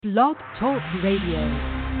Blog Talk Radio.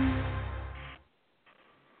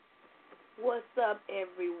 What's up,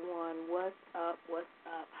 everyone? What's up? What's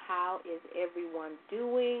up? How is everyone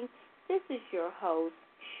doing? This is your host,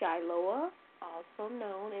 Shiloh, also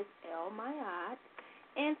known as El Mayat,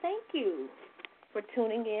 and thank you for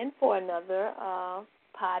tuning in for another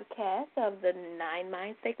podcast of the Nine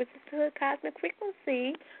Mind Sacred Sisterhood Cosmic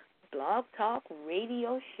Frequency Blog Talk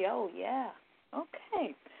Radio Show. Yeah,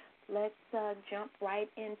 okay. Let's jump right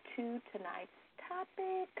into tonight's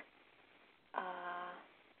topic. I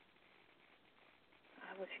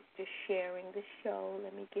was just sharing the show.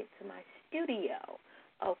 Let me get to my studio.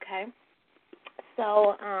 Okay.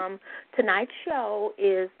 So tonight's show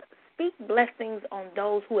is Speak Blessings on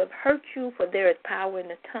Those Who Have Hurt You, for there is power in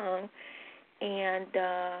the tongue. And,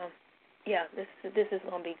 this is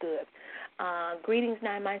going to be good. Greetings,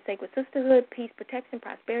 Nine Mind Sacred Sisterhood, peace, protection,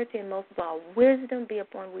 prosperity, and most of all, wisdom be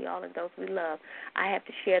upon we all and those we love. I have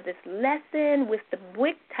to share this lesson with the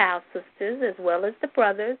Bwigtau sisters as well as the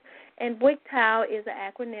brothers. And Bwigtau is an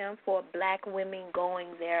acronym for Black Women Going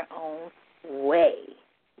Their Own Way.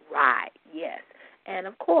 Right, yes. And,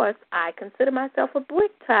 of course, I consider myself a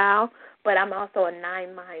Bwigtau, but I'm also a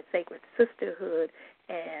Nine Mind Sacred Sisterhood,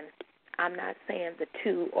 and I'm not saying the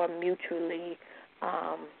two are mutually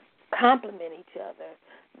complement each other,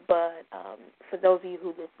 but for those of you who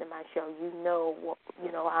listen to my show,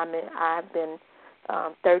 I've been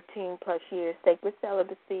 13 plus years sacred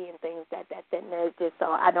celibacy and things that nature.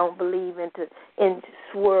 So I don't believe in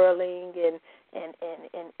swirling and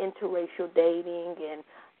interracial dating, and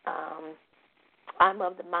I'm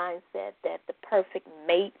of the mindset that the perfect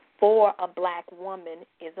mate for a black woman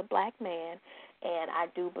is a black man, and I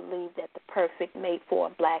do believe that the perfect mate for a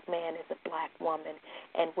black man is a black woman.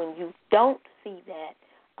 And when you don't see that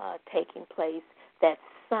taking place, that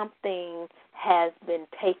something has been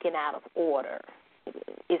taken out of order.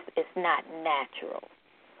 It's not natural.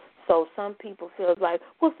 So some people feel like,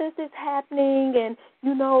 well, since it's happening and,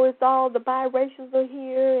 it's all the biracials are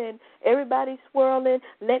here and everybody's swirling,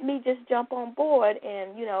 let me just jump on board.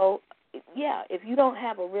 And, if you don't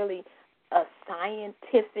have a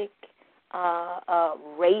scientific,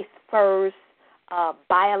 race-first,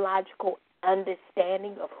 biological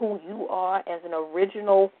understanding of who you are as an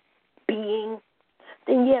original being,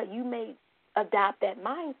 then, you may adopt that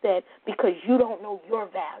mindset because you don't know your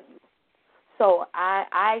value. So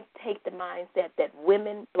I take the mindset that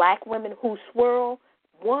black women who swirl,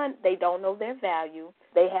 one, they don't know their value,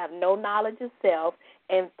 they have no knowledge of self,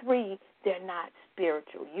 and three, they're not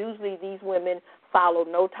spiritual. Usually these women follow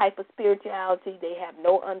no type of spirituality. They have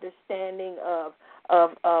no understanding of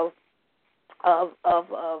the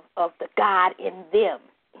God in them.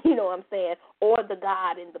 You know what I'm saying? Or the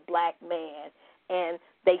God in the black man. And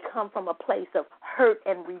they come from a place of hurt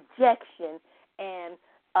and rejection, and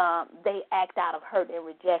they act out of hurt and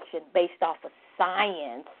rejection based off of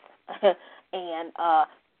science and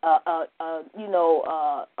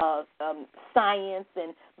science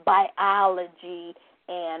and biology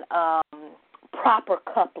and proper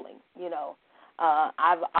coupling.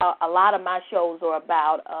 A lot of my shows are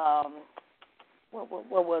about what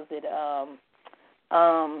was it?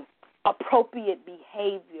 Appropriate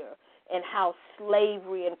behavior, and how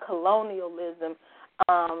slavery and colonialism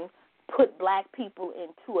put black people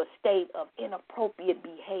into a state of inappropriate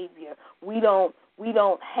behavior. We don't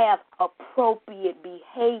have appropriate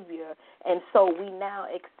behavior, and so we now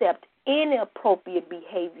accept inappropriate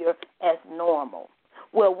behavior as normal.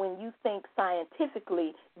 Well, when you think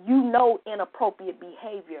scientifically, inappropriate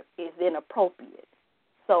behavior is inappropriate.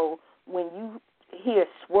 So when you hear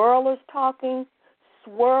swirlers talking,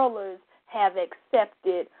 swirlers have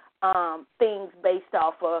accepted things based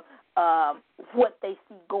off of what they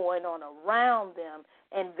see going on around them,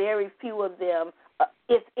 and very few of them,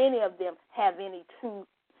 if any of them, have any true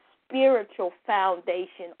spiritual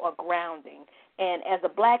foundation or grounding. And as a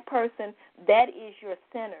black person, that is your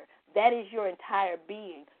center. That is your entire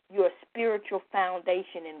being, your spiritual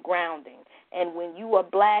foundation and grounding. And when you are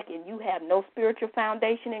black and you have no spiritual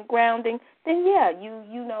foundation and grounding, then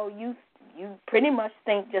you pretty much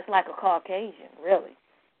think just like a Caucasian, really.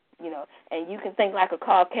 And you can think like a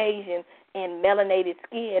Caucasian in melanated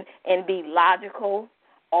skin and be logical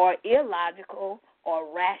or illogical or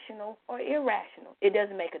rational or irrational. It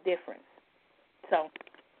doesn't make a difference. So,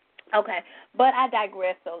 okay, but I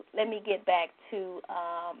digress. So let me get back to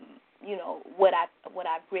what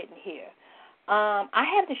I've written here. I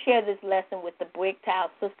have to share this lesson with the Bwigtau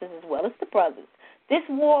sisters as well as the brothers. This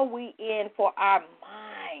war we in for our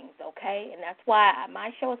minds, okay? And that's why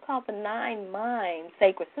my show is called The Nine Mind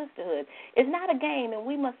Sacred Sisterhood. It's not a game, and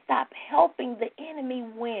we must stop helping the enemy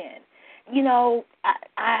win.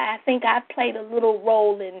 I think I played a little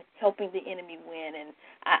role in helping the enemy win, and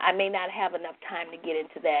I may not have enough time to get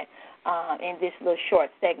into that in this little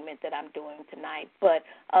short segment that I'm doing tonight, but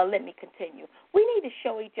let me continue. We need to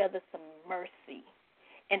show each other some mercy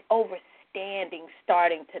and overstanding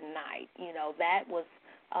starting tonight. That was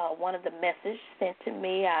one of the messages sent to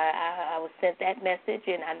me. I was sent that message,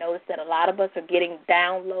 and I noticed that a lot of us are getting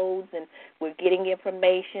downloads, and we're getting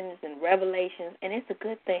informations and revelations, and it's a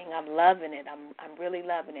good thing. I'm loving it. I'm really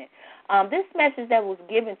loving it. This message that was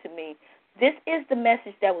given to me, this is the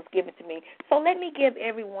message that was given to me. So let me give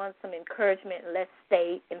everyone some encouragement. Let's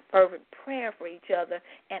stay in fervent prayer for each other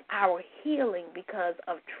and our healing because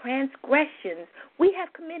of transgressions we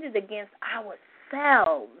have committed against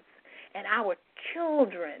ourselves and our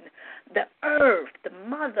children, the earth, the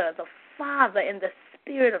mother, the father, and the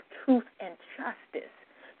spirit of truth and justice.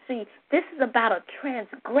 See, this is about a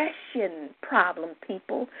transgression problem,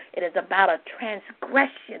 people. It is about a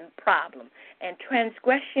transgression problem. And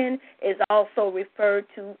transgression is also referred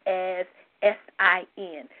to as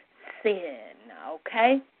sin, sin,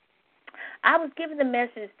 okay? I was given the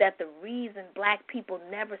message that the reason black people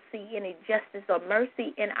never see any justice or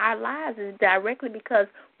mercy in our lives is directly because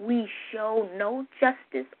we show no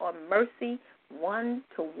justice or mercy one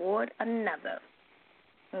toward another.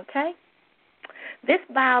 Okay? This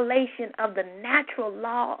violation of the natural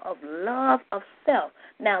law of love of self.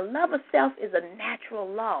 Now, love of self is a natural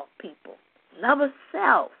law, people. Love of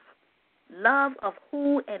self. Love of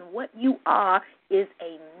who and what you are is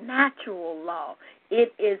a natural law.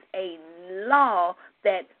 It is a law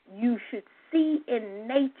that you should see in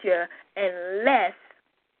nature unless,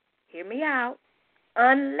 hear me out,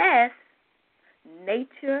 unless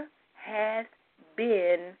nature has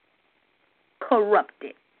been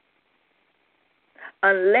corrupted.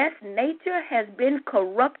 Unless nature has been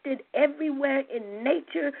corrupted everywhere in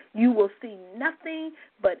nature, you will see nothing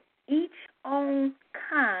but each own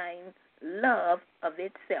kind love of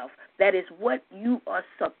itself. That is what you are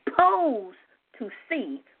supposed to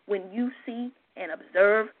see when you see and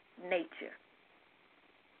observe nature.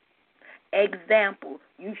 Example,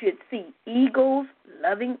 you should see eagles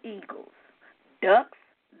loving eagles, ducks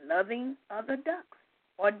loving other ducks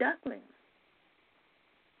or ducklings.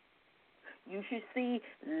 You should see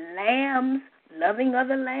lambs loving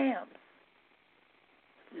other lambs,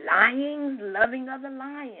 lions loving other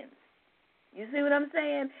lions. You see what I'm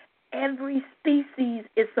saying? Every species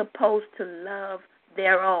is supposed to love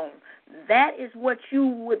their own. That is what you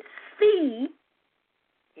would see,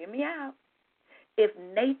 hear me out, if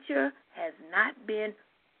nature has not been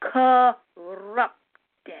corrupted.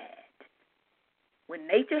 When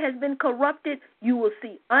nature has been corrupted, you will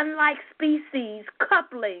see unlike species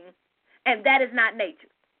coupling, and that is not nature.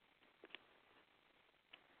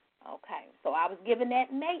 Okay, so I was given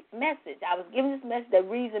that message. I was given this message. The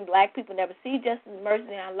reason black people never see justice and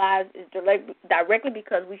mercy in our lives is directly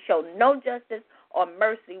because we show no justice or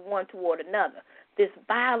mercy one toward another. This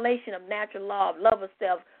violation of natural law of love of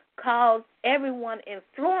self calls everyone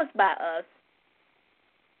influenced by us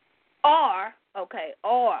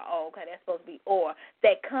that's supposed to be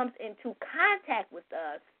that comes into contact with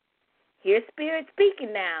us. Here's Spirit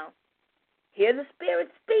speaking now. Hear the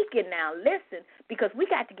Spirit speaking now. Listen, because we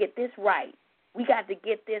got to get this right. We got to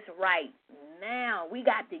get this right now. We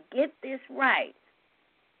got to get this right.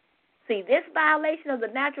 See, this violation of the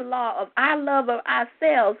natural law of our love of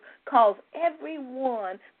ourselves calls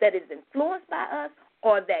everyone that is influenced by us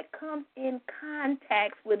or that comes in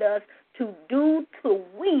contact with us to do to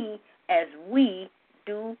we as we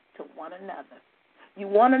do to one another. You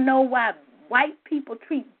want to know why white people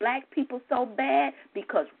treat black people so bad?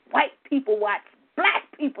 Because white people watch black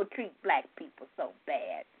people treat black people so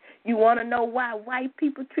bad. You want to know why white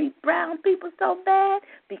people treat brown people so bad?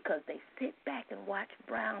 Because they sit back and watch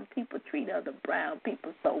brown people treat other brown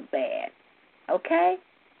people so bad. Okay?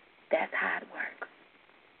 That's how it works.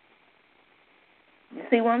 You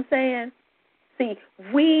see what I'm saying? See,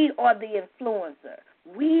 we are the influencer.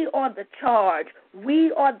 We are the charge.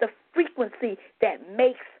 We are the frequency that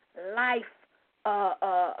makes life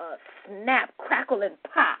snap, crackle, and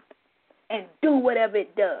pop and do whatever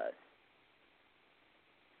it does.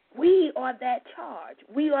 We are that charge.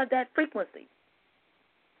 We are that frequency.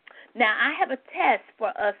 Now, I have a test for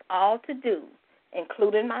us all to do,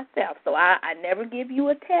 including myself. So I never give you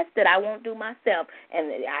a test that I won't do myself.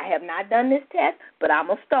 And I have not done this test, but I'm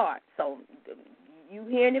going to start. So you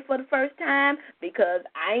hearing it for the first time because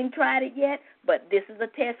I ain't tried it yet, but this is a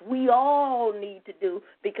test we all need to do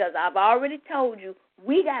because I've already told you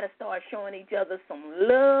we got to start showing each other some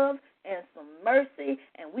love and some mercy,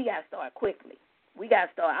 and we got to start quickly. We got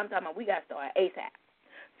to start, I'm talking about we got to start ASAP.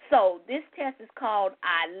 So this test is called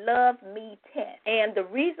I Love Me test. And the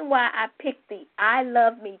reason why I picked the I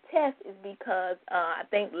Love Me test is because I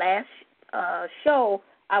think last show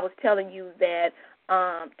I was telling you that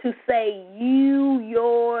to say you,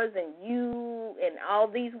 yours, and you, and all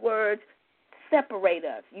these words separate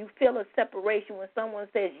us. You feel a separation when someone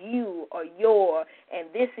says you or your, and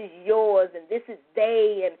this is yours, and this is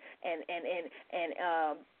they, and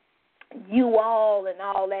you all, and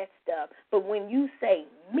all that stuff. But when you say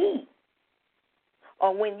me,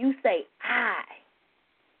 or when you say I,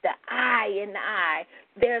 the I in the I,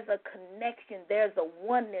 there's a connection, there's a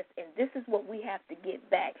oneness, and this is what we have to get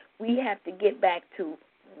back. We have to get back to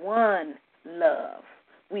one love.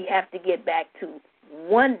 We have to get back to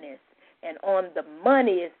oneness. And on the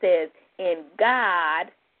money it says, in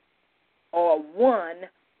God, or one,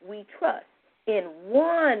 we trust. In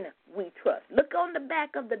one we trust. Look on the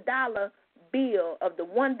back of the dollar bill, of the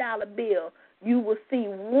 $1 bill, you will see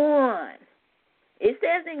one. It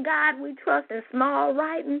says in God we trust in small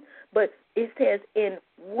writing, but it says in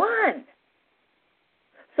one.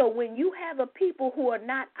 So when you have a people who are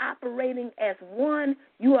not operating as one,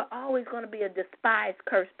 you are always going to be a despised,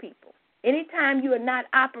 cursed people. Anytime you are not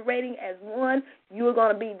operating as one, you are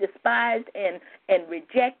going to be despised and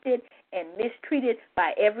rejected and mistreated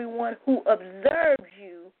by everyone who observes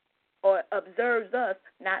you or observes us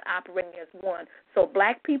not operating as one. So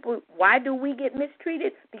black people, why do we get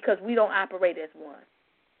mistreated? Because we don't operate as one.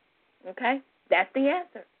 Okay? That's the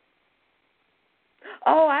answer.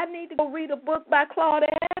 Oh, I need to go read a book by Claude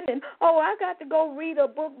Ann, and I got to go read a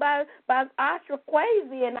book by Oscar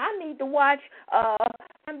Kwesi, and I need to watch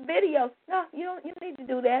videos. No, you don't. You need to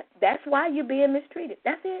do that. That's why you're being mistreated.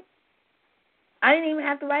 That's it. I didn't even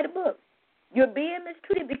have to write a book. You're being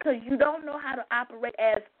mistreated because you don't know how to operate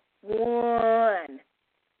as one.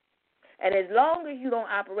 And as long as you don't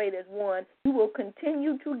operate as one, you will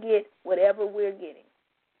continue to get whatever we're getting.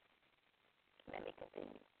 Let me continue.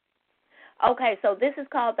 Okay, so this is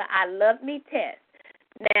called the I Love Me test.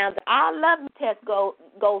 Now, the I Love Me test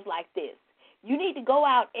goes like this. You need to go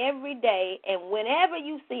out every day, and whenever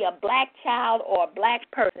you see a black child or a black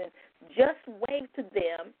person, just wave to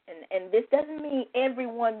them. And this doesn't mean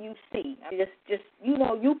everyone you see. Just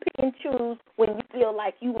you pick and choose when you feel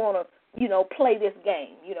like you want to, play this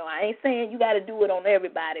game. I ain't saying you got to do it on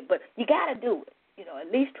everybody, but you got to do it.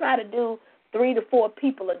 At least try to do 3 to 4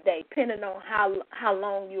 people a day, depending on how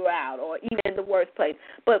long you're out, or even in the worst place.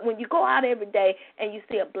 But when you go out every day and you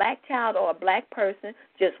see a black child or a black person,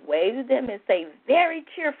 just wave to them and say very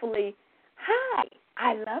cheerfully, "Hi,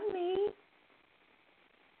 I love me."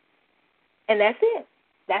 And that's it.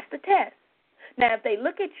 That's the test. Now, if they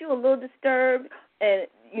look at you a little disturbed, and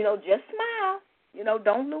just smile.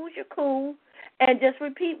 Don't lose your cool. And just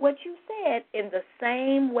repeat what you said in the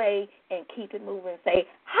same way and keep it moving. Say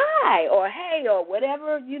hi or hey or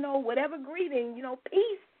whatever, whatever greeting,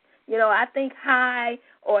 peace. I think hi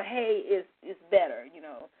or hey is better,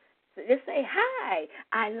 So just say hi,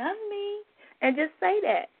 I love me, and just say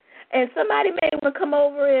that. And somebody may want to come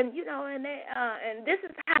over and, and this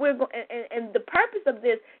is how we're going, and the purpose of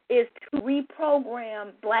this is to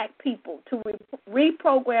reprogram black people, to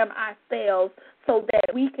reprogram ourselves so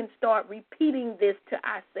that we can start repeating this to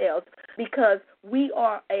ourselves, because we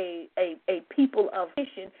are a people of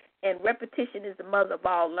repetition, and repetition is the mother of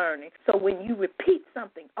all learning. So when you repeat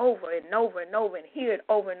something over and over and over and hear it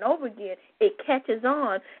over and over again, it catches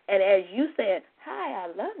on, and as you said, hi, I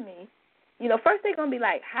love me. First they're going to be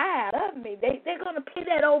like, hi, I love me. They're going to play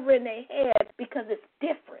that over in their head because it's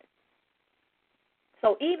different.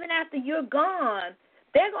 So even after you're gone,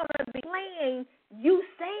 they're going to be playing you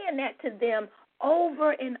saying that to them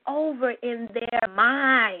over and over in their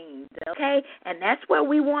mind, okay? And that's where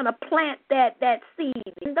we want to plant that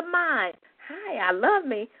seed in the mind. Hi, I love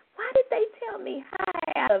me. Why did they tell me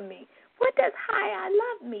hi, I love me? What does hi, I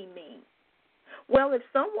love me mean? Well, if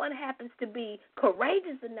someone happens to be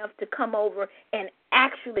courageous enough to come over and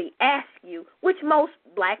actually ask you, which most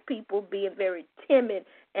black people, being very timid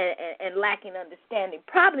and lacking understanding,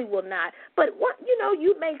 probably will not. But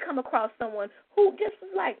you may come across someone who just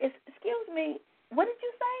was like, "Excuse me, what did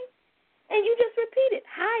you say?" And you just repeated,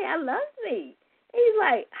 "Hi, I love me." And he's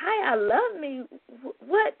like, "Hi, I love me.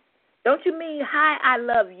 What? Don't you mean hi, I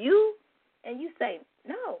love you?" And you say,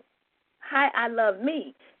 "No. Hi, I love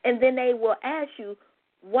me." And then they will ask you,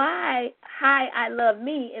 why hi, I love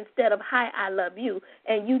me instead of hi, I love you?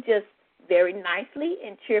 And you just very nicely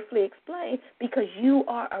and cheerfully explain, because you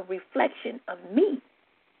are a reflection of me.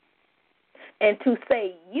 And to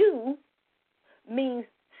say you means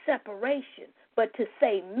separation, but to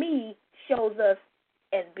say me shows us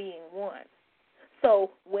as being one.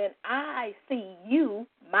 So when I see you,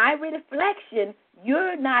 my reflection,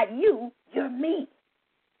 you're not you, you're me.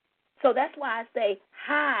 So that's why I say,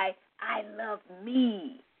 hi, I love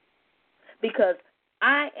me. Because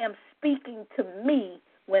I am speaking to me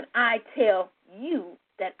when I tell you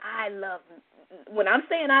that I love me. When I'm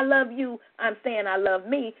saying I love you, I'm saying I love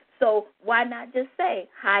me. So why not just say,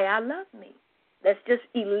 hi, I love me? Let's just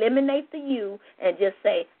eliminate the you and just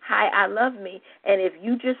say, hi, I love me. And if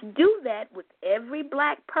you just do that with every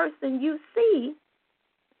black person you see,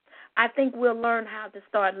 I think we'll learn how to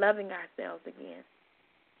start loving ourselves again.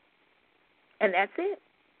 And that's it.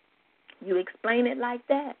 You explain it like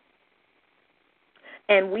that.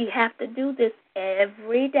 And we have to do this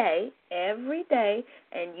every day,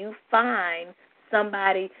 and you find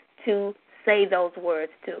somebody to say those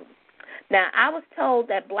words to. Now, I was told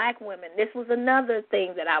that black women, this was another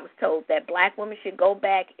thing that I was told, that black women should go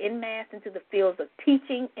back en masse into the fields of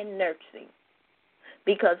teaching and nursing.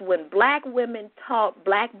 Because when black women taught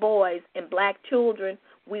black boys and black children,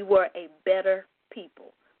 we were a better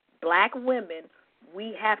people. Black women,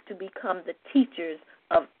 we have to become the teachers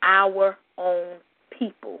of our own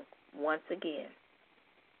people once again.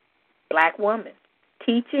 Black women,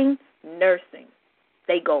 teaching, nursing,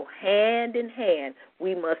 they go hand in hand.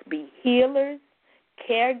 We must be healers,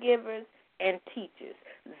 caregivers, and teachers.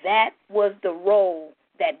 That was the role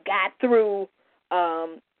that got through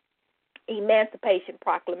Emancipation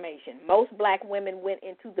Proclamation. Most black women went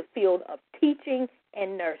into the field of teaching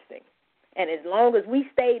and nursing. And as long as we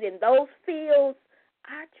stayed in those fields,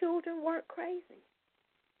 our children weren't crazy.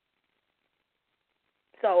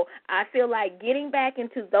 So I feel like getting back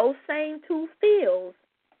into those same two fields,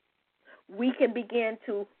 we can begin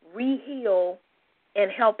to re-heal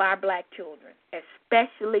and help our black children,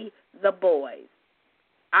 especially the boys.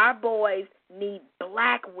 Our boys need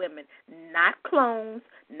black women, not clones,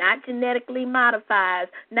 not genetically modified,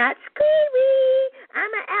 not Scooby,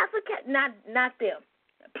 I'm an African, not them.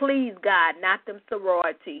 Please, God, not them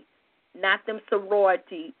sorority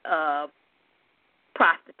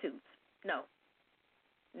prostitutes. No.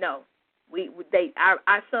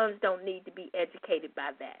 Our sons don't need to be educated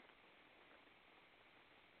by that.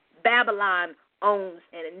 Babylon owns,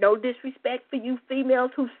 and no disrespect for you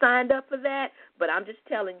females who signed up for that, but I'm just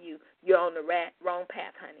telling you, you're on the wrong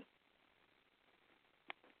path, honey.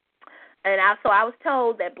 And also, I was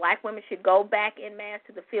told that black women should go back en masse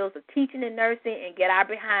to the fields of teaching and nursing and get our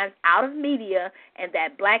behinds out of media, and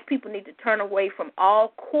that black people need to turn away from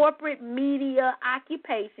all corporate media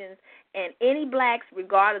occupations, and any blacks,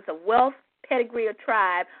 regardless of wealth, pedigree, or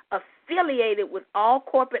tribe, affiliated with all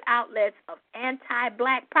corporate outlets of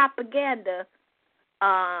anti-black propaganda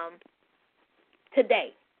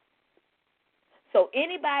today. So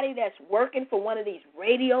anybody that's working for one of these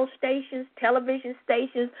radio stations, television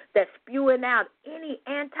stations, that's spewing out any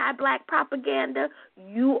anti-black propaganda,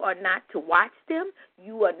 you are not to watch them.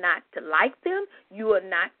 You are not to like them. You are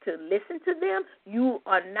not to listen to them. You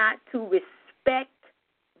are not to respect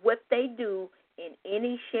what they do in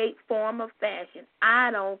any shape, form, or fashion.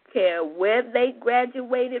 I don't care where they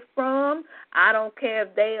graduated from. I don't care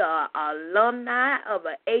if they are alumni of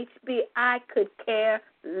a HB. I could care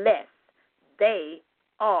less. They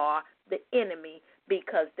are the enemy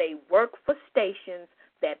because they work for stations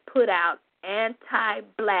that put out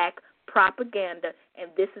anti-black propaganda,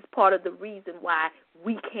 and this is part of the reason why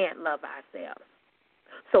we can't love ourselves.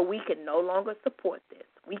 So we can no longer support this.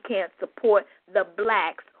 We can't support the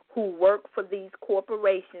blacks who work for these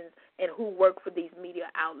corporations and who work for these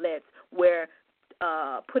media outlets where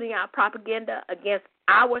putting out propaganda against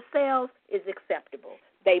ourselves is acceptable.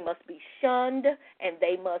 They must be shunned, and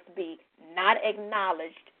they must be not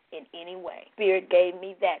acknowledged in any way. Spirit gave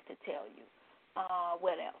me that to tell you.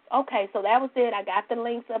 What else? Okay, so that was it. I got the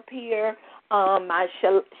links up here. My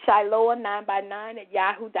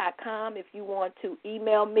Shiloh9x9 if you want to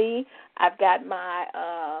email me. I've got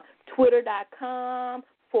my Twitter.com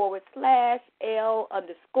 /L_Shiloh,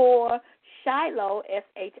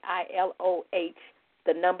 SHILOH,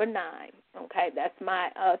 the number 9. Okay, that's my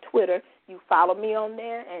Twitter. You follow me on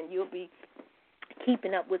there, and you'll be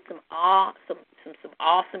keeping up with some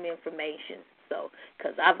awesome information. So,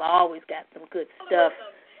 because I've always got some good stuff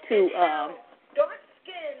to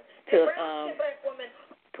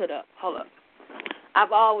put up. Hold up.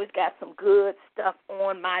 I've always got some good stuff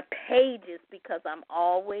on my pages because I'm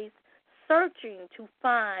always searching to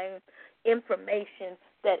find information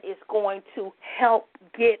that is going to help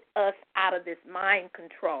get us out of this mind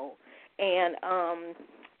control. And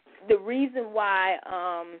the reason why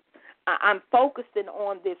I'm focusing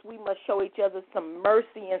on this, we must show each other some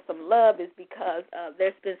mercy and some love, is because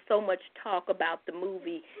there's been so much talk about the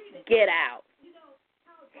movie Get Out.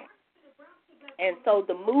 And so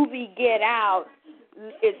the movie Get Out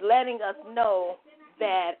is letting us know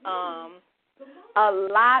that a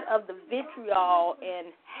lot of the vitriol and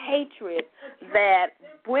hatred that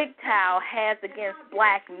BRICTOW has against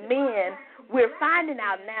black men, we're finding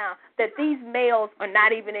out now that these males are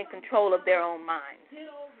not even in control of their own minds.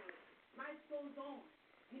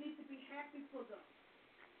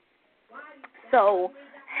 So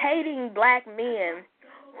hating black men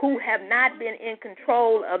who have not been in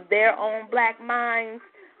control of their own black minds,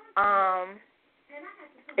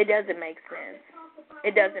 it doesn't make sense.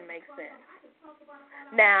 It doesn't make sense.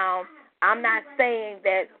 Now, I'm not saying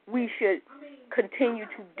that we should continue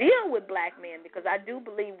to deal with black men, because I do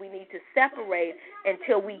believe we need to separate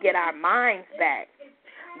until we get our minds back.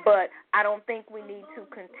 But I don't think we need to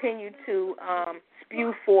continue to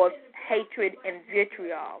spew forth hatred and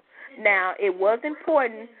vitriol. Now, it was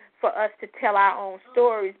important for us to tell our own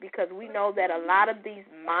stories, because we know that a lot of these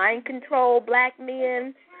mind-controlled black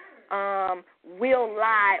men will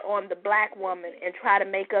lie on the black woman and try to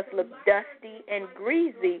make us look dusty and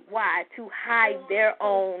greasy. Why? To hide their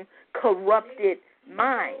own corrupted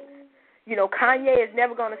minds. You know, Kanye is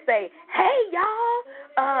never going to say, hey,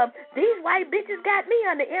 y'all, these white bitches got me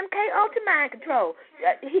under MK Ultra mind control.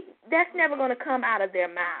 That's never going to come out of their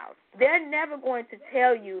mouths. They're never going to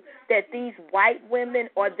tell you that these white women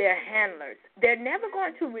are their handlers. They're never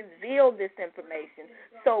going to reveal this information.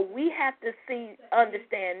 So we have to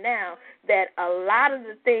understand now that a lot of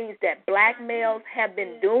the things that black males have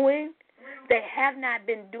been doing, they have not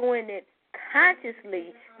been doing it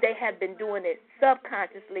consciously. They have been doing it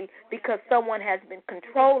subconsciously because someone has been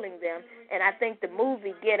controlling them. And I think the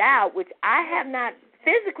movie Get Out, which I have not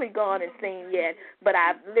physically gone and seen yet, but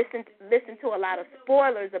I've listened to a lot of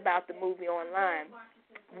spoilers about the movie online.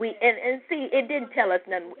 And see, it didn't tell us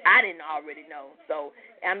nothing I didn't already know. So,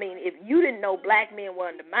 I mean, if you didn't know black men were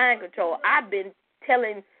under mind control, I've been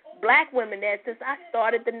telling black women that since I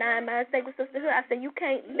started the 9 Mind Sacred Sisterhood. I said, you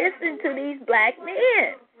can't listen to these black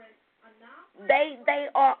men. They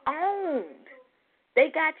are owned. They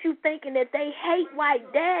got you thinking that they hate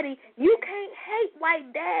white daddy. You can't hate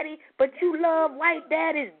white daddy, but you love white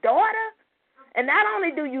daddy's daughter. And not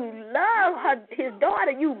only do you love his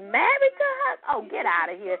daughter, you married to her? Oh, get out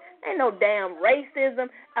of here. Ain't no damn racism.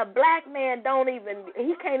 A black man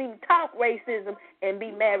he can't even talk racism and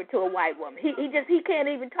be married to a white woman. He can't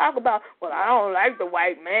even talk about, well, I don't like the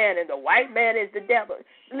white man and the white man is the devil.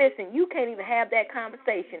 Listen, you can't even have that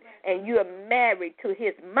conversation and you're married to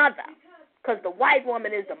his mother, because the white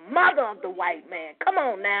woman is the mother of the white man. Come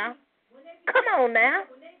on now. Come on now.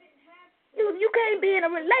 You can't be in a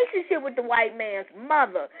relationship with the white man's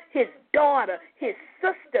mother, his daughter, his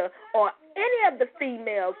sister, or any of the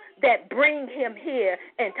females that bring him here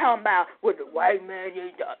and talking about, well, the white man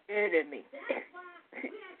is the enemy.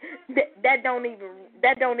 that don't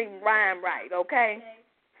even rhyme right, okay?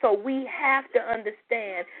 So we have to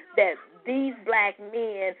understand that these black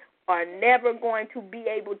men are never going to be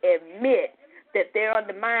able to admit that they're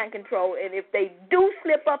under mind control, and if they do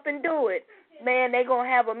slip up and do it, man, they're going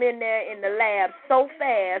to have them in there in the lab so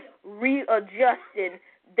fast, readjusting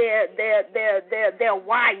their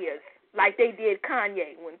wires like they did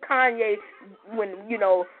Kanye.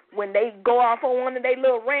 When they go off on one of their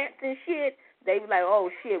little rants and shit, they be like,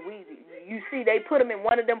 oh, shit, you see, they put them in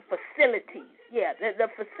one of them facilities. Yeah, the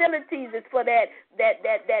facilities is for that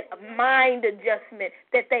mind adjustment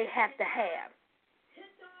that they have to have.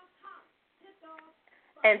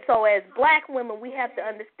 And so as black women, we have to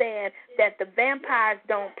understand that the vampires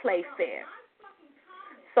don't play fair.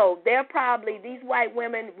 So these white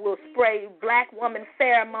women will spray black woman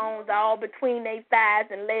pheromones all between their thighs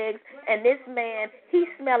and legs, and this man, he's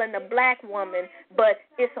smelling a black woman, but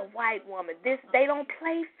it's a white woman. They don't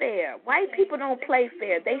play fair. White people don't play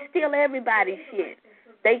fair. They steal everybody's shit.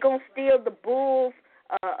 They gonna steal the bull's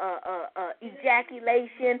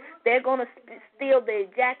ejaculation. They're going to steal the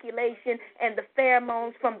ejaculation and the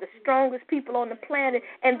pheromones from the strongest people on the planet,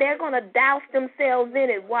 and they're going to douse themselves in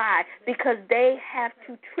it. Why? Because they have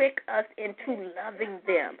to trick us into loving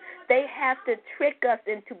them. They have to trick us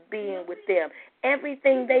into being with them.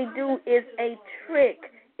 Everything they do is a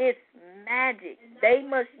trick. It's magic. They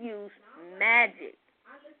must use magic.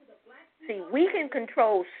 See, we can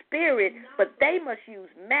control spirit, but they must use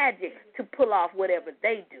magic to pull off whatever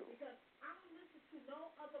they do.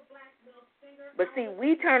 But see,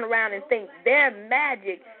 we turn around and think their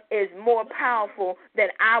magic is more powerful than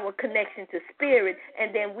our connection to spirit,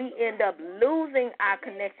 and then we end up losing our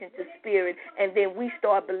connection to spirit, and then we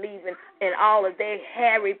start believing in all of their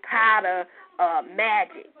Harry Potter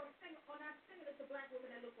magic.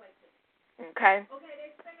 Okay?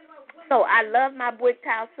 So I love my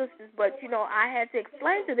Bricktown sisters, but, you know, I had to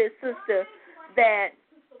explain to this sister that,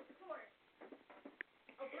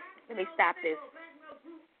 let me stop this.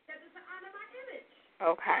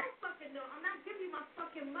 Okay. I'm not giving you my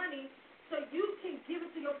fucking money so you can give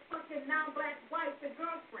it to your fucking non-black wife and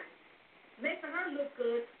girlfriend. Making her look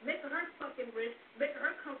good, making her fucking rich, making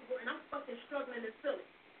her comfortable, and I'm fucking struggling and silly.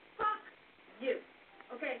 Fuck you.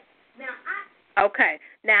 Okay?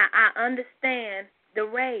 Now I understand the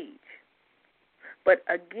rage. But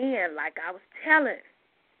again, like I was telling,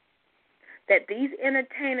 that these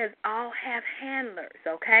entertainers all have handlers,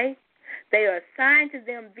 okay? They are assigned to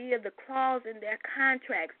them via the clause in their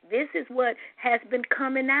contracts. This is what has been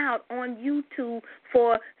coming out on YouTube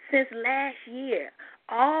since last year.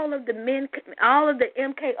 All of the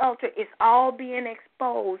MK Ultra is all being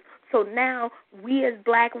exposed. So now we as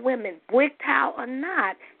black women, Bricktown or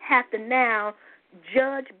not, have to now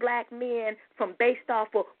judge black men from based off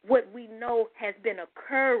of what we know has been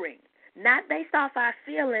occurring, not based off our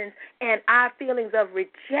feelings and our feelings of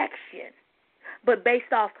rejection, but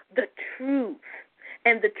based off the truth.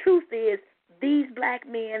 And the truth is these black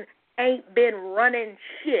men ain't been running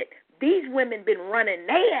shit. These women been running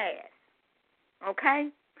their ass, okay?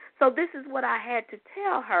 So this is what I had to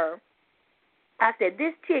tell her. I said,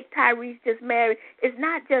 this chick Tyrese just married is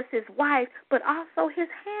not just his wife, but also his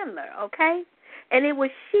handler, okay? And it was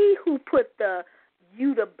she who put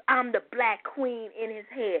I'm the black queen in his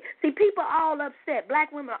head. See, people all upset.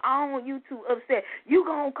 Black women are all on YouTube upset. You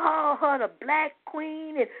gonna call her the black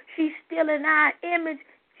queen and she's stealing our image?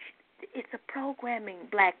 It's a programming,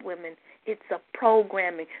 black women. It's a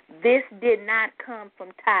programming. This did not come from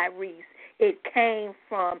Tyrese. It came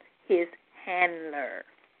from his handler.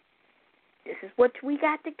 This is what we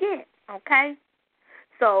got to get, okay?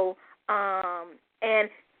 So, and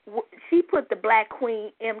she put the Black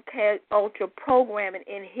Queen MK Ultra programming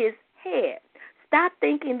in his head. Stop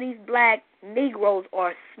thinking these black Negroes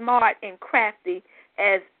are smart and crafty,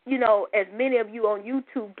 as you know, as many of you on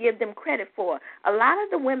YouTube give them credit for. A lot of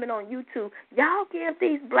the women on YouTube, y'all give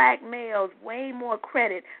these black males way more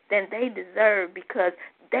credit than they deserve because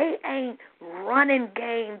they ain't running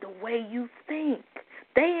game the way you think.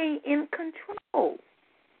 They ain't in control.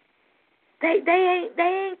 They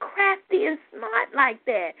ain't crafty and smart like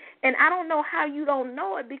that. And I don't know how you don't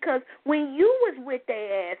know it because when you was with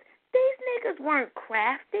their ass, these niggas weren't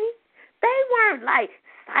crafty. They weren't like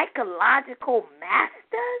psychological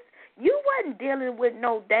masters. You wasn't dealing with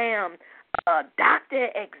no damn Dr.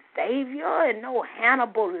 Xavier and no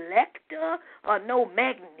Hannibal Lecter or no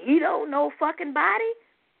Magneto, no fucking body.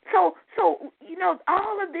 So you know,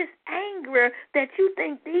 all of this anger that you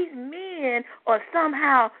think these men are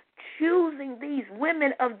somehow choosing these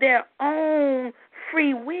women of their own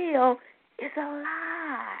free will is a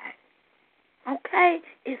lie. Okay?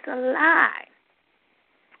 It's a lie.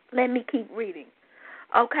 Let me keep reading.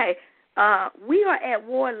 Okay. We are at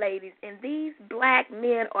war, ladies, and these black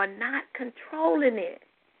men are not controlling it.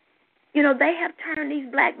 You know, they have turned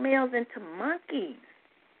these black males into monkeys.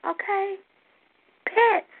 Okay?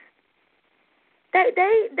 Pets.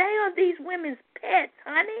 They are these women's pets,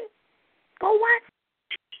 honey. Go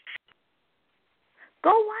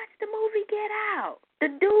watch the movie Get Out. The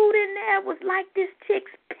dude in there was like this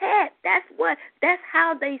chick's pet. That's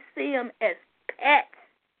how they see them, as pets.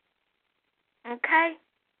 Okay?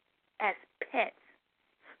 As pets.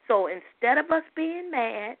 So instead of us being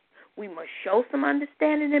mad, we must show some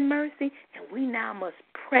understanding and mercy, and we now must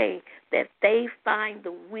pray that they find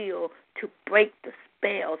the will to break the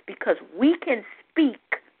spells, because we can speak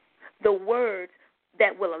the words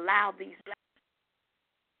that will allow these black.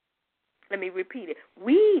 Let me repeat it.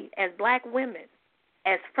 We, as black women,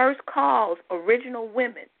 as first cause original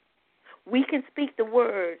women, we can speak the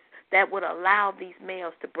words that would allow these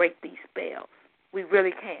males to break these spells. We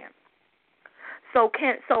really can. So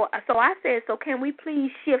I said, can we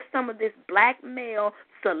please shift some of this black male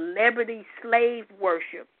celebrity slave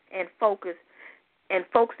worship and focus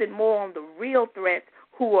it more on the real threats,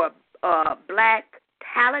 who are black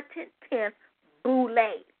talented pimps,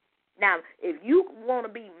 boule. Now, if you want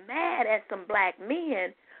to be mad at some black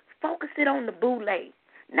men, focus it on the boule.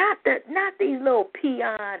 Not these little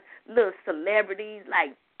peon little celebrities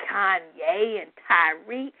like Kanye and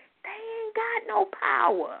Tyreek. They ain't got no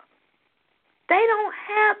power. They don't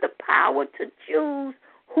have the power to choose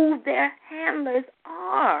who their handlers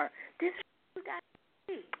are. This is what you got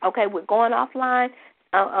to see. Okay, we're going offline.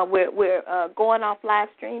 We're going off live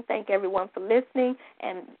stream. Thank everyone for listening,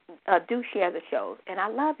 and do share the shows. And I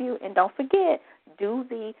love you. And don't forget, do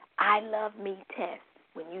the I Love Me test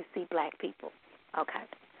when you see black people. Okay.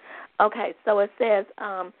 Okay, so it says,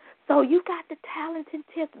 so you got the talented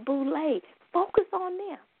tips, Boulay. Focus on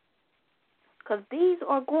them. Because these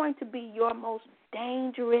are going to be your most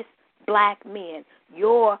dangerous black men.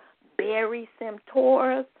 Your Barry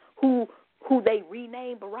Santoras, who they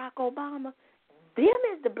renamed Barack Obama. Them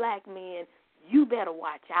is the black men you better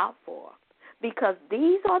watch out for. Because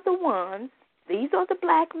these are the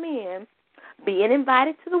black men being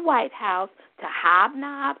invited to the White House to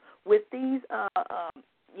hobnob with these,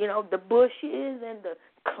 the Bushes and the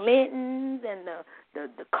Clintons and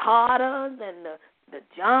the Carters and the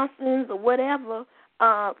Johnsons or whatever,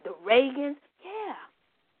 the Reagans.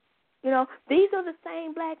 Yeah. These are the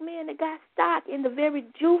same black men that got stock in the very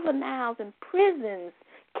juveniles and prisons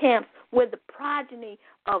camps where the progeny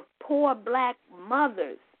of poor black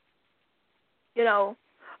mothers,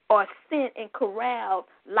 are sent and corralled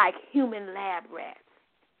like human lab rats.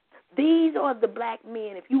 These are the black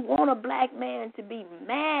men. If you want a black man to be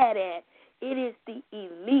mad at, it is the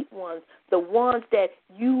elite ones, the ones that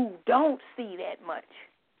you don't see that much.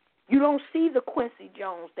 You don't see the Quincy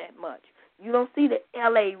Jones that much. You don't see the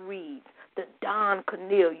L.A. Reeds, the Don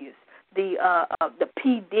Cornelius, the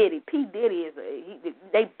P. Diddy. P. Diddy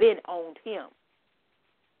they've been owned him.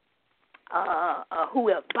 Who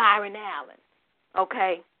else? Byron Allen.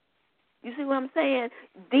 Okay? You see what I'm saying?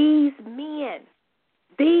 These men,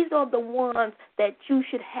 these are the ones that you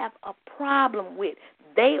should have a problem with.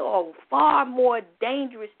 They are far more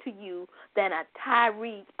dangerous to you than a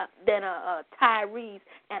Tyrese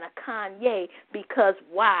and a Kanye, because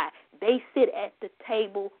why? They sit at the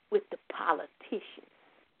table with the politicians.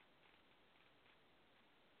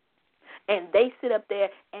 And they sit up there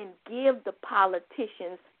and give the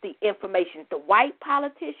politicians the information. The white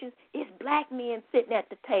politicians, it's black men sitting at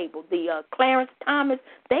the table. The Clarence Thomas,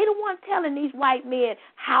 they the ones telling these white men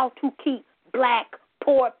how to keep black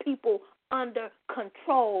poor people under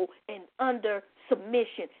control and under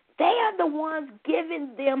submission. They are the ones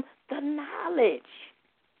giving them the knowledge.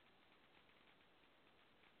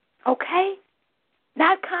 Okay?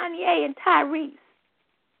 Not Kanye and Tyrese.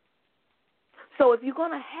 So if you're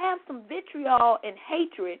going to have some vitriol and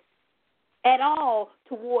hatred at all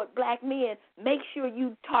toward black men, make sure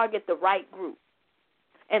you target the right group.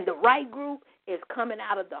 And the right group is coming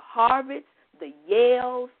out of the Harvards, the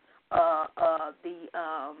Yales,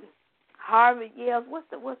 Harvard, Yale. What's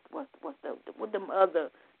them other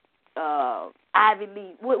Ivy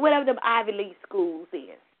League, whatever them Ivy League schools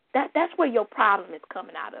is. That's where your problem is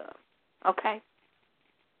coming out of. Okay.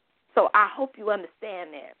 So I hope you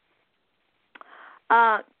understand that.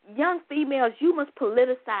 Young females, you must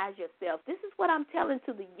politicize yourself. This is what I'm telling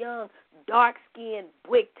to the young, dark-skinned,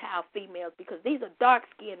 brick-tile females, because these are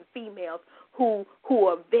dark-skinned females who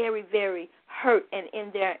are very, very hurt and in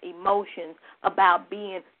their emotions about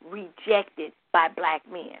being rejected by black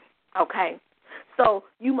men, okay? So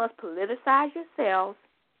you must politicize yourselves,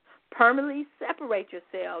 permanently separate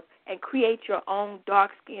yourselves, and create your own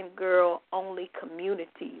dark-skinned girl-only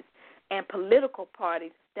communities and political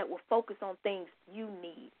parties that will focus on things you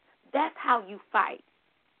need. That's how you fight.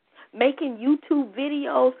 Making YouTube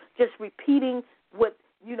videos, just repeating what,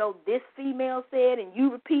 this female said, and you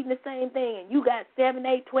repeating the same thing, and you got 7,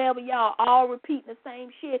 8, 12 of y'all all repeating the same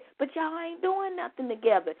shit, but y'all ain't doing nothing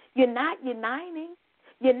together. You're not uniting.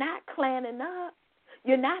 You're not clanning up.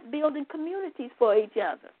 You're not building communities for each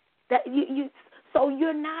other. So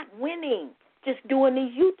you're not winning. Just doing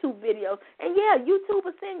these YouTube videos. And, yeah, YouTube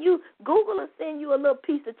will send you, Google will send you a little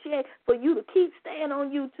piece of check for you to keep staying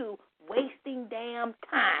on YouTube, wasting damn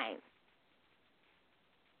time.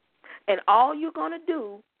 And all you're going to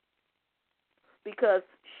do, because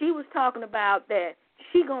she was talking about that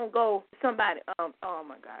she going to go, somebody, oh,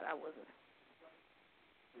 my God, I wasn't.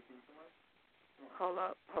 Hold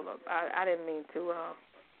up. I didn't mean to,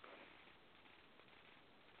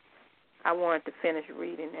 I wanted to finish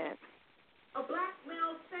reading that. A black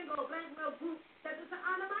male single, a black male group that doesn't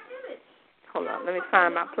honor my image. Hold on, let me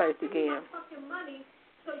find my place again. I'm fucking money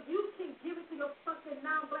so you can give it to your fucking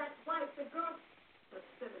non-black wife, the girl.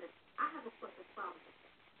 I have a fucking problem.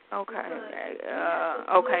 Okay.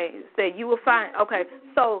 Okay. So you will find. Okay.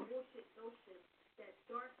 So.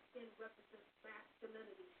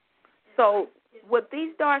 So what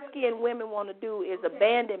these dark-skinned women want to do is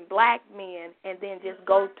abandon black men and then just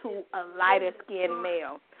go to a lighter-skinned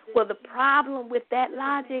male. Well, the problem with that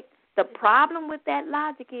logic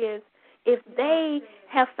is if they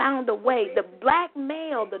have found a way, the black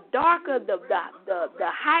male, the darker, the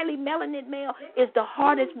highly melanated male is the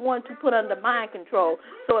hardest one to put under mind control.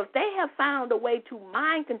 So if they have found a way to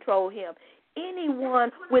mind control him,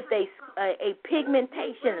 anyone with a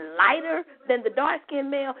pigmentation lighter than the dark-skinned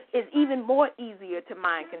male is even more easier to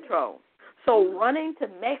mind control. So running to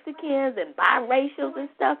Mexicans and biracials and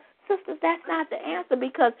stuff, sisters, that's not the answer,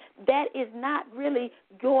 because that is not really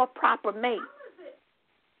your proper mate.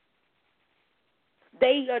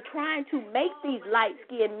 They are trying to make these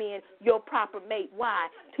light-skinned men your proper mate. Why?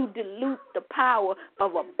 To dilute the power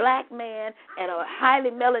of a black man and a highly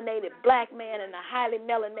melanated black man and a highly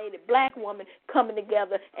melanated black woman coming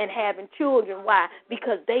together and having children. Why?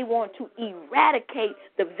 Because they want to eradicate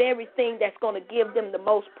the very thing that's going to give them the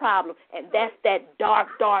most problem, and that's that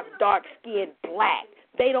dark-skinned black.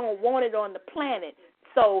 They don't want it on the planet.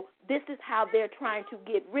 So this is how they're trying to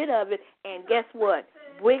get rid of it, and guess what?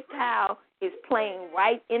 WGTOW is playing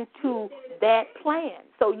right into that plan.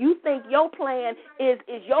 So you think your plan is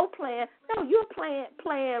your plan? No, you're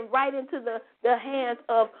playing right into the hands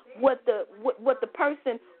of what the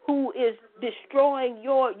person who is destroying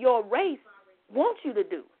your race wants you to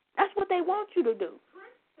do. That's what they want you to do.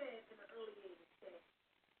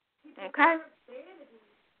 Okay?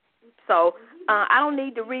 So I don't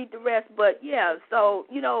need to read the rest, but yeah. So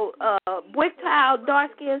WGTOW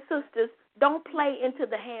dark-skinned sisters, don't play into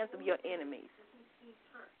the hands of your enemies.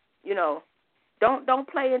 Don't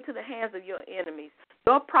play into the hands of your enemies.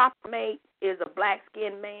 Your proper mate is a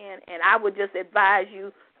black-skinned man, and I would just advise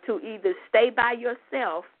you to either stay by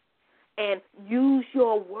yourself and use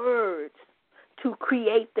your words to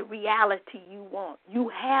create the reality you want. You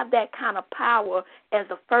have that kind of power as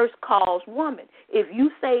a first cause woman. If you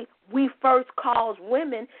say we first cause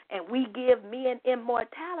women and we give men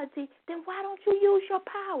immortality, then why don't you use your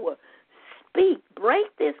power? Speak. Break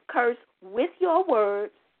this curse with your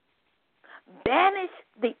words. Banish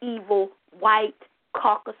the evil white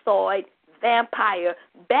Caucasoid vampire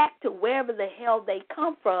back to wherever the hell they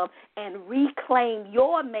come from and reclaim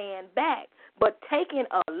your man back. But taking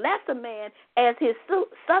a lesser man as his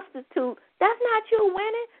substitute, that's not you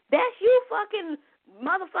winning. That's you fucking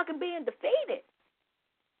motherfucking being defeated.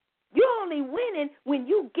 You're only winning when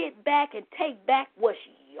you get back and take back what's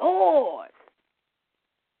yours.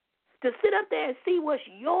 To sit up there and see what's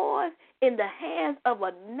yours in the hands of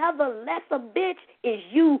another lesser bitch is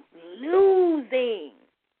you losing.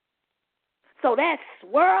 So that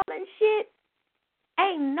swirling shit,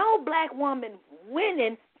 ain't no black woman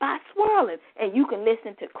winning by swirling. And you can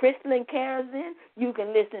listen to Crystalline Karazin, you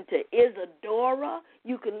can listen to Isadora,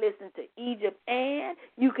 you can listen to Egypt Ann,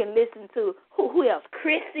 you can listen to who else?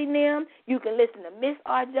 Chrissy Nim, you can listen to Miss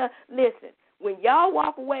Arja. Listen, when y'all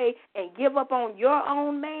walk away and give up on your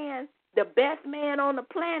own man, the best man on the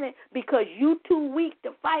planet, because you too weak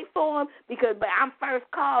to fight for him, but I'm first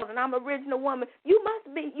cause and I'm original woman, you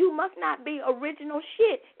must not be original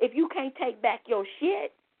shit if you can't take back your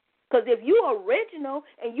shit. Because if you original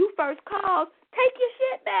and you first cause, take your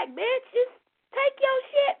shit back, bitch. Just take your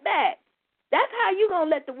shit back. That's how you going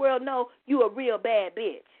to let the world know you a real bad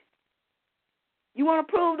bitch. You want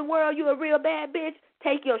to prove the world you a real bad bitch?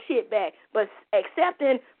 Take your shit back. But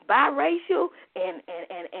accepting biracial and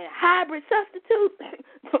hybrid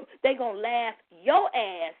substitute, they going to laugh your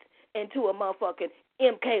ass into a motherfucking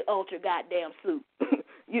MK Ultra goddamn suit.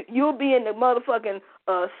 You'll be in the motherfucking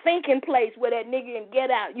sinking place where that nigga can get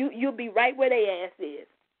out. You'll be right where they ass is.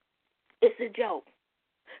 It's a joke.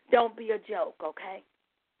 Don't be a joke, okay?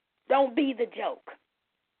 Don't be the joke.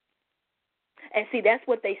 And see, that's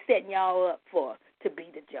what they setting y'all up for, to be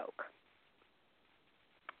the joke.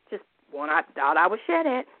 Just thought I would share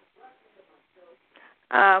that.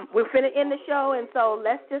 We're finna end the show, and so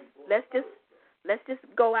let's just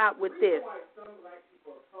go out with this.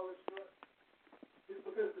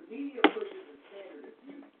 Because the media pushes a standard of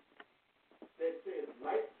beauty that says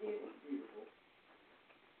light skin is beautiful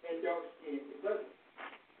and dark skin is ugly.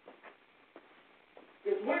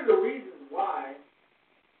 It's one of the reasons why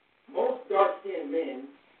most dark-skinned men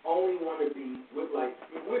only want to be with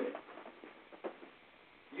light-skinned women.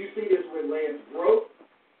 You see this with Lance Gross.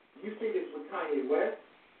 You see this with Kanye West.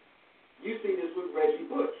 You see this with Reggie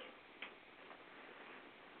Bush.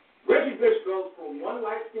 Reggie Bush goes from one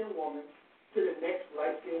light-skinned woman to the next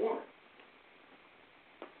light-skinned woman.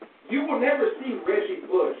 You will never see Reggie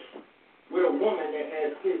Bush with a woman that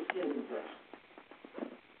has his skin complexion.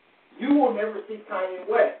 You will never see Kanye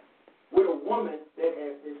West with a woman that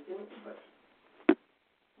has his skin complexion.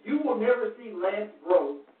 You will never see Lance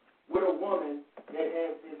Gross with a woman that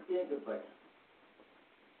has his skin complexion.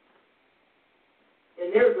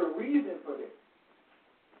 And there's a reason for this.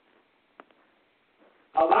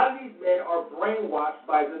 A lot of these men are brainwashed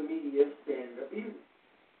by the media's standard of beauty.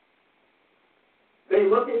 They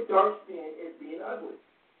look at dark skin as being ugly.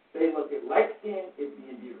 They look at light skin as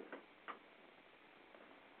being beautiful.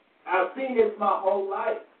 I've seen this my whole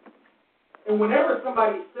life. And whenever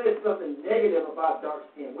somebody says something negative about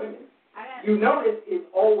dark-skinned women, you notice it's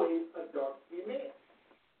always a dark-skinned man.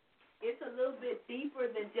 It's a little bit deeper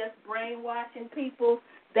than just brainwashing people.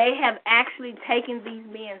 They have actually taken these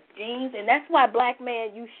men's genes, and that's why, black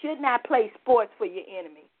man, you should not play sports for your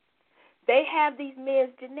enemy. They have these men's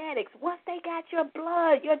genetics. Once they got your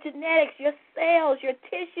blood, your genetics, your cells, your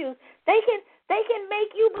tissues, they can make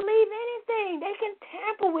you believe anything. They can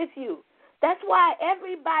tamper with you. That's why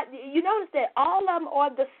everybody, you notice that all of them are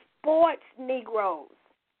the sports Negroes.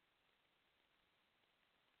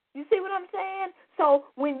 You see what I'm saying? So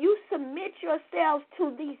when you submit yourselves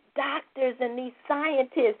to these doctors and these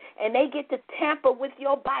scientists and they get to tamper with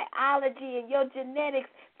your biology and your genetics,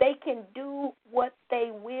 they can do what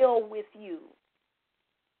they will with you,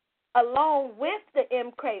 along with the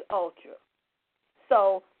MK Ultra.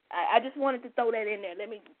 So I just wanted to throw that in there. Let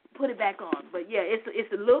me put it back on. But, yeah,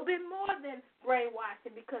 it's a little bit more than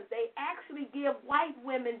brainwashing because they actually give white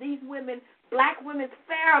women, these women, black women's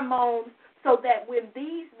pheromones so that when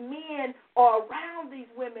these men are around these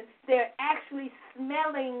women, they're actually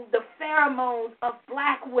smelling the pheromones of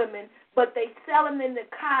black women, but they sell them in the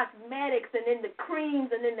cosmetics and in the creams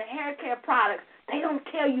and in the hair care products. They don't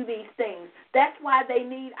tell you these things. That's why they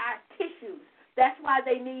need our tissues. That's why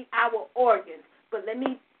they need our organs. But let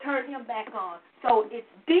me turn him back on. So it's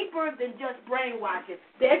deeper than just brainwashing.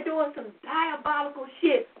 They're doing some diabolical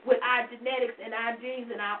shit with our genetics and our genes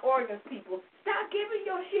and our organs, people. Stop giving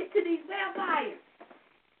your shit to these vampires.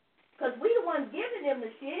 Because we the ones giving them the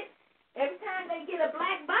shit. Every time they get a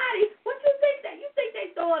black body, what you think that? You think they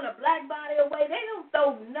throwing a black body away? They don't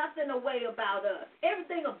throw nothing away about us.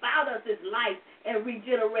 Everything about us is life and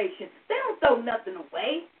regeneration. They don't throw nothing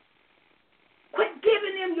away. Quit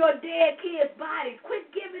giving them your dead kids' bodies. Quit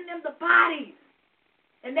giving them the bodies.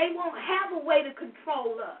 And they won't have a way to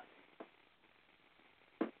control us.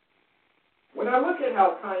 When I look at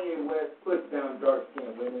how Kanye West puts down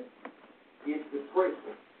dark-skinned women, it's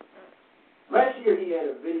disgraceful. Last year he had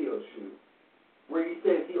a video shoot where he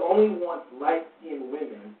says he only wants light-skinned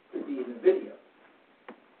women to be in the video.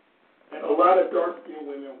 And a lot of dark-skinned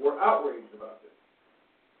women were outraged about this.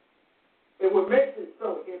 And what makes it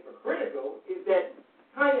so hypocritical is that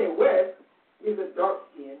Kanye West is a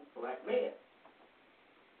dark-skinned black man.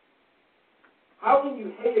 How can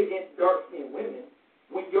you hate against dark-skinned women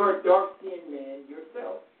when you're a dark-skinned man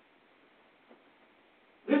yourself?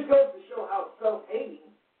 This goes to show how self-hating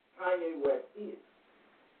Kanye West is.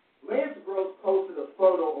 Lance Gross posted a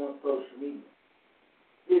photo on social media.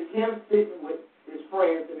 It's him sitting with his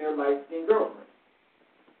friends and their light-skinned girlfriend.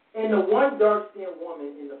 And the one dark-skinned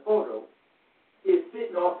woman in the photo is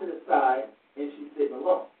sitting off to the side, and she's sitting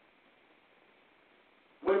alone.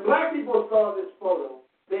 When black people saw this photo,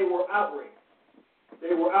 they were outraged.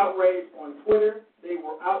 They were outraged on Twitter. They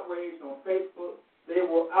were outraged on Facebook. They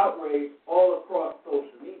were outraged all across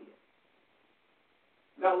social media.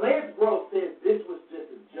 Now, Lance Gross says this was just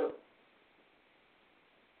a joke.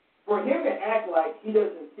 For him to act like he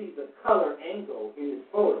doesn't see the color angle in his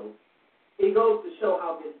photo, it goes to show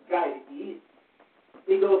how misguided he is.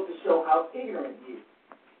 It goes to show how ignorant he is.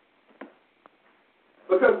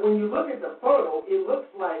 Because when you look at the photo, it looks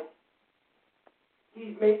like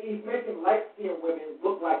he's making light-skinned women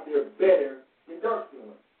look like they're better than dark-skinned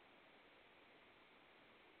women.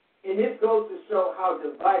 And this goes to show how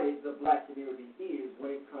divided the black community is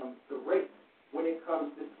when it comes to race, when it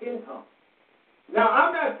comes to skin tone. Now,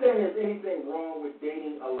 I'm not saying there's anything wrong with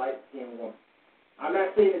dating a light-skinned woman. I'm not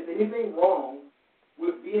saying there's anything wrong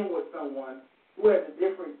with being with someone who has a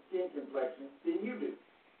different skin complexion than you do.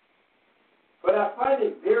 But I find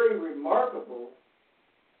it very remarkable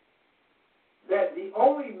that the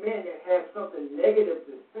only men that have something negative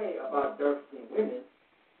to say about dark-skinned women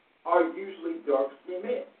are usually dark-skinned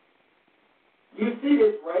men. You see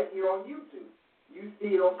this right here on YouTube. You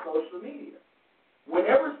see it on social media.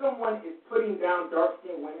 Whenever someone is putting down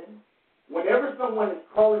dark-skinned women, whenever someone is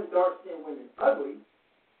calling dark-skinned women ugly,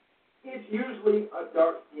 it's usually a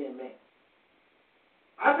dark-skinned man.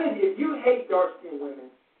 I think if you hate dark-skinned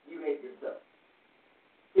women, you hate yourself.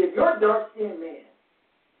 If you're a dark-skinned man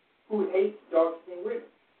who hates dark-skinned women,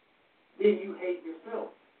 then you hate yourself.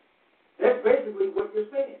 That's basically what you're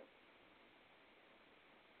saying.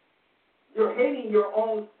 You're hating your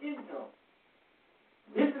own skin tone.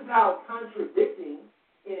 This is how contradicting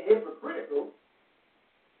and hypocritical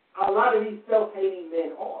a lot of these self-hating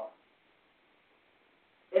men are.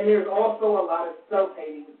 And there's also a lot of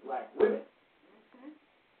self-hating black women.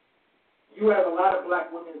 You have a lot of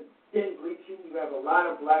black women skin bleaching. You have a lot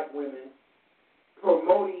of black women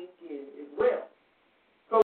promoting skin as well.